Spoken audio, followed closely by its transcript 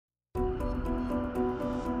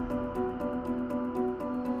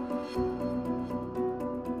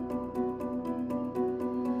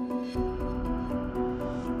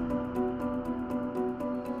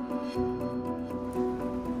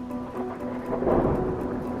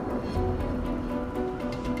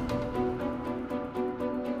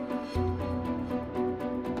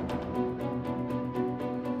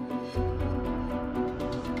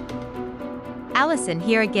Allison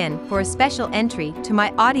here again for a special entry to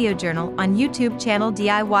my audio journal on YouTube channel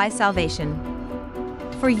DIY Salvation.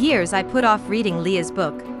 For years I put off reading Leah's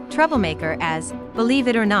book, Troublemaker, as, believe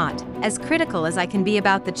it or not, as critical as I can be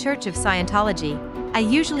about the Church of Scientology. I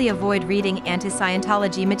usually avoid reading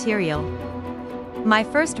anti-Scientology material. My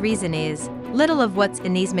first reason is, little of what's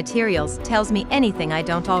in these materials tells me anything I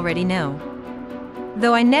don't already know.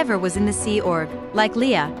 Though I never was in the Sea Org, like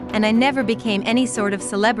Leah, and I never became any sort of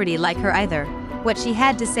celebrity like her either, what she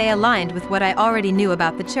had to say aligned with what I already knew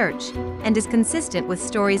about the church, and is consistent with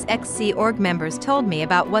stories ex-Sea Org members told me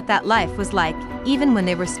about what that life was like, even when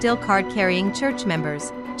they were still card-carrying church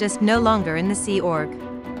members, just no longer in the Sea Org.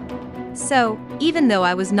 So, even though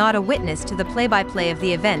I was not a witness to the play-by-play of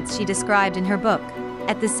the events she described in her book,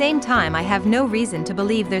 at the same time I have no reason to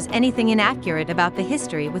believe there's anything inaccurate about the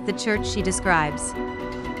history with the church she describes.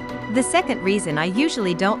 The second reason I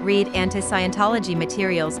usually don't read anti-Scientology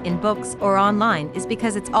materials in books or online is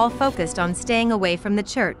because it's all focused on staying away from the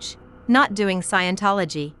church, not doing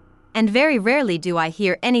Scientology, and very rarely do I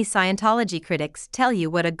hear any Scientology critics tell you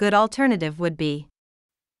what a good alternative would be.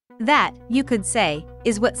 That, you could say,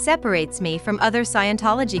 is what separates me from other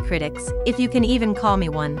Scientology critics, if you can even call me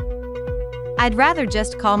one. I'd rather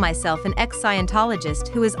just call myself an ex-Scientologist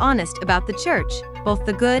who is honest about the church, both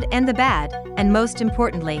the good and the bad, and most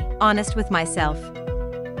importantly, honest with myself.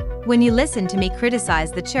 When you listen to me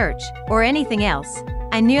criticize the church, or anything else,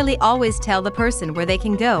 I nearly always tell the person where they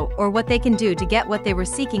can go or what they can do to get what they were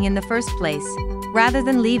seeking in the first place, rather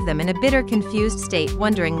than leave them in a bitter, confused state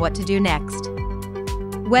wondering what to do next.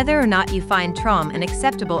 Whether or not you find TROM an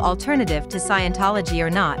acceptable alternative to Scientology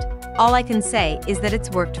or not, all I can say is that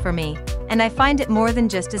it's worked for me, and I find it more than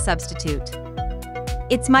just a substitute.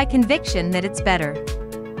 It's my conviction that it's better.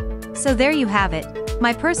 So there you have it,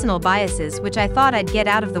 my personal biases which I thought I'd get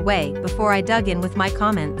out of the way before I dug in with my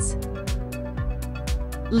comments.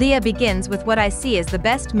 Leah begins with what I see as the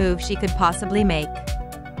best move she could possibly make.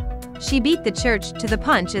 She beat the church to the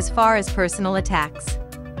punch as far as personal attacks.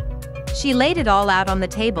 She laid it all out on the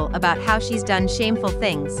table about how she's done shameful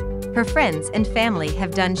things, her friends and family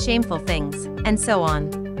have done shameful things, and so on.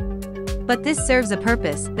 But this serves a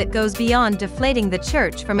purpose that goes beyond deflating the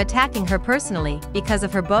church from attacking her personally because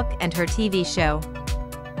of her book and her TV show.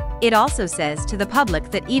 It also says to the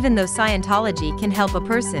public that even though Scientology can help a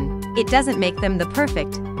person, it doesn't make them the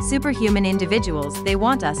perfect, superhuman individuals they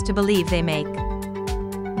want us to believe they make.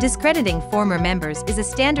 Discrediting former members is a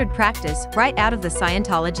standard practice right out of the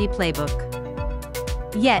Scientology playbook.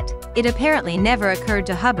 Yet, it apparently never occurred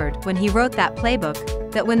to Hubbard when he wrote that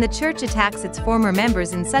playbook, that when the church attacks its former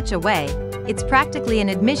members in such a way, it's practically an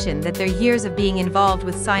admission that their years of being involved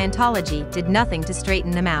with Scientology did nothing to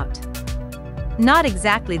straighten them out. Not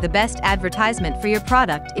exactly the best advertisement for your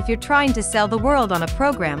product if you're trying to sell the world on a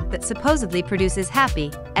program that supposedly produces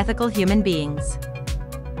happy, ethical human beings.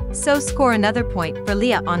 So score another point for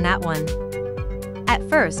Leah on that one. At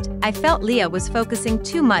first, I felt Leah was focusing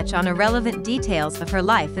too much on irrelevant details of her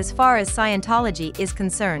life as far as Scientology is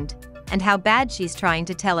concerned, and how bad she's trying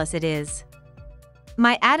to tell us it is.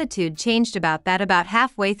 My attitude changed about that about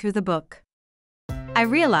halfway through the book. I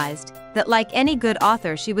realized that like any good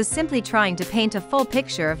author she was simply trying to paint a full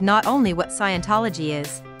picture of not only what Scientology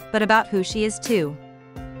is, but about who she is too.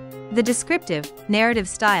 The descriptive, narrative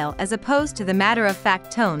style as opposed to the matter-of-fact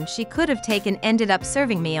tone she could have taken ended up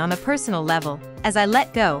serving me on a personal level, as I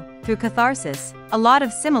let go, through catharsis, a lot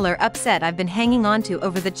of similar upset I've been hanging on to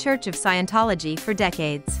over the Church of Scientology for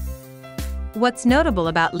decades. What's notable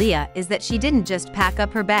about Leah is that she didn't just pack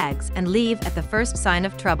up her bags and leave at the first sign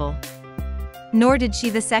of trouble. Nor did she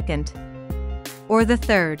the second, or the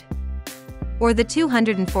third, or the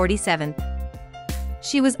 247th.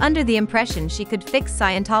 She was under the impression she could fix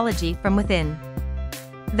Scientology from within.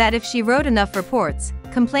 That if she wrote enough reports,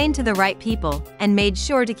 complained to the right people, and made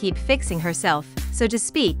sure to keep fixing herself, so to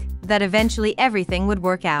speak, that eventually everything would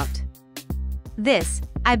work out. This,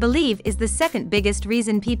 I believe, is the second biggest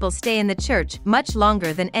reason people stay in the church much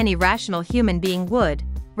longer than any rational human being would,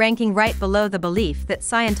 ranking right below the belief that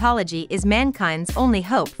Scientology is mankind's only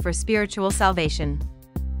hope for spiritual salvation.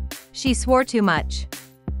 She swore too much.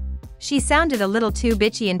 She sounded a little too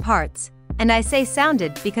bitchy in parts, and I say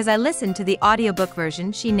sounded because I listened to the audiobook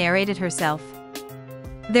version she narrated herself.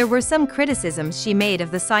 There were some criticisms she made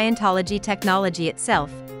of the Scientology technology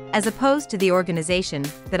itself, as opposed to the organization,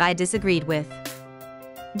 that I disagreed with.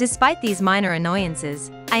 Despite these minor annoyances,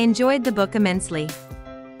 I enjoyed the book immensely.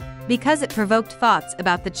 Because it provoked thoughts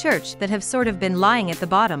about the church that have sort of been lying at the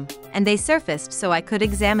bottom, and they surfaced so I could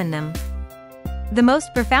examine them. The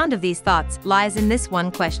most profound of these thoughts lies in this one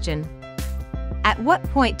question. At what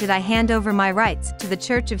point did I hand over my rights to the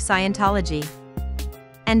Church of Scientology?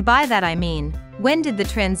 And by that I mean, when did the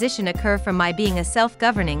transition occur from my being a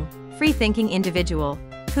self-governing, free-thinking individual,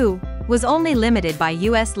 who was only limited by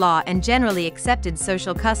US law and generally accepted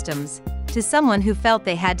social customs, to someone who felt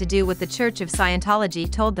they had to do what the Church of Scientology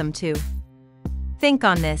told them to? Think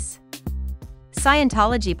on this.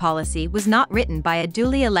 Scientology policy was not written by a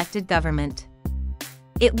duly elected government.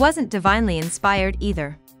 It wasn't divinely inspired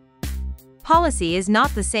either. Policy is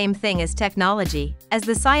not the same thing as technology, as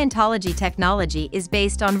the Scientology technology is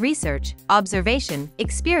based on research, observation,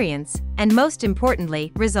 experience, and most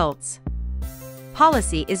importantly, results.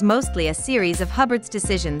 Policy is mostly a series of Hubbard's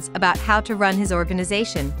decisions about how to run his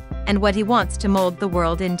organization, and what he wants to mold the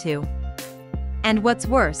world into. And what's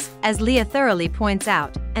worse, as Leah thoroughly points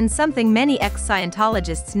out, and something many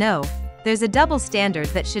ex-Scientologists know, there's a double standard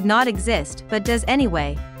that should not exist but does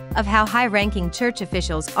anyway, of how high-ranking church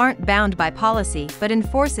officials aren't bound by policy but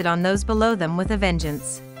enforce it on those below them with a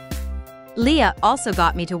vengeance. Leah also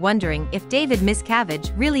got me to wondering if David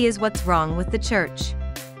Miscavige really is what's wrong with the church.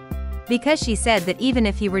 Because she said that even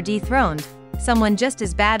if he were dethroned, someone just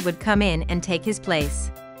as bad would come in and take his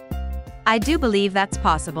place. I do believe that's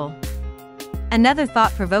possible. Another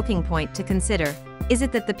thought-provoking point to consider, is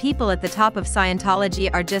it that the people at the top of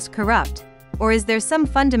Scientology are just corrupt, or is there some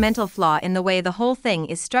fundamental flaw in the way the whole thing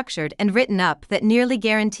is structured and written up that nearly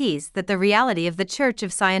guarantees that the reality of the Church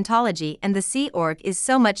of Scientology and the Sea Org is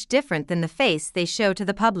so much different than the face they show to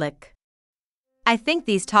the public? I think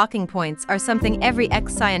these talking points are something every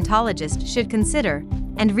ex-Scientologist should consider,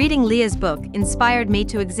 and reading Leah's book inspired me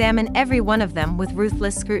to examine every one of them with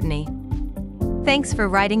ruthless scrutiny. Thanks for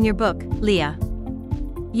writing your book, Leah.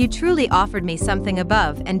 You truly offered me something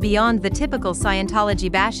above and beyond the typical Scientology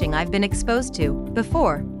bashing I've been exposed to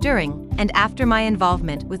before, during, and after my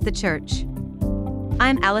involvement with the church.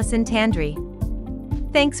 I'm Allison Tandri.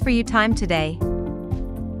 Thanks for your time today.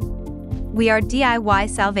 We are DIY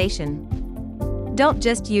Salvation. Don't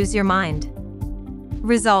just use your mind.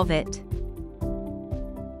 Resolve it.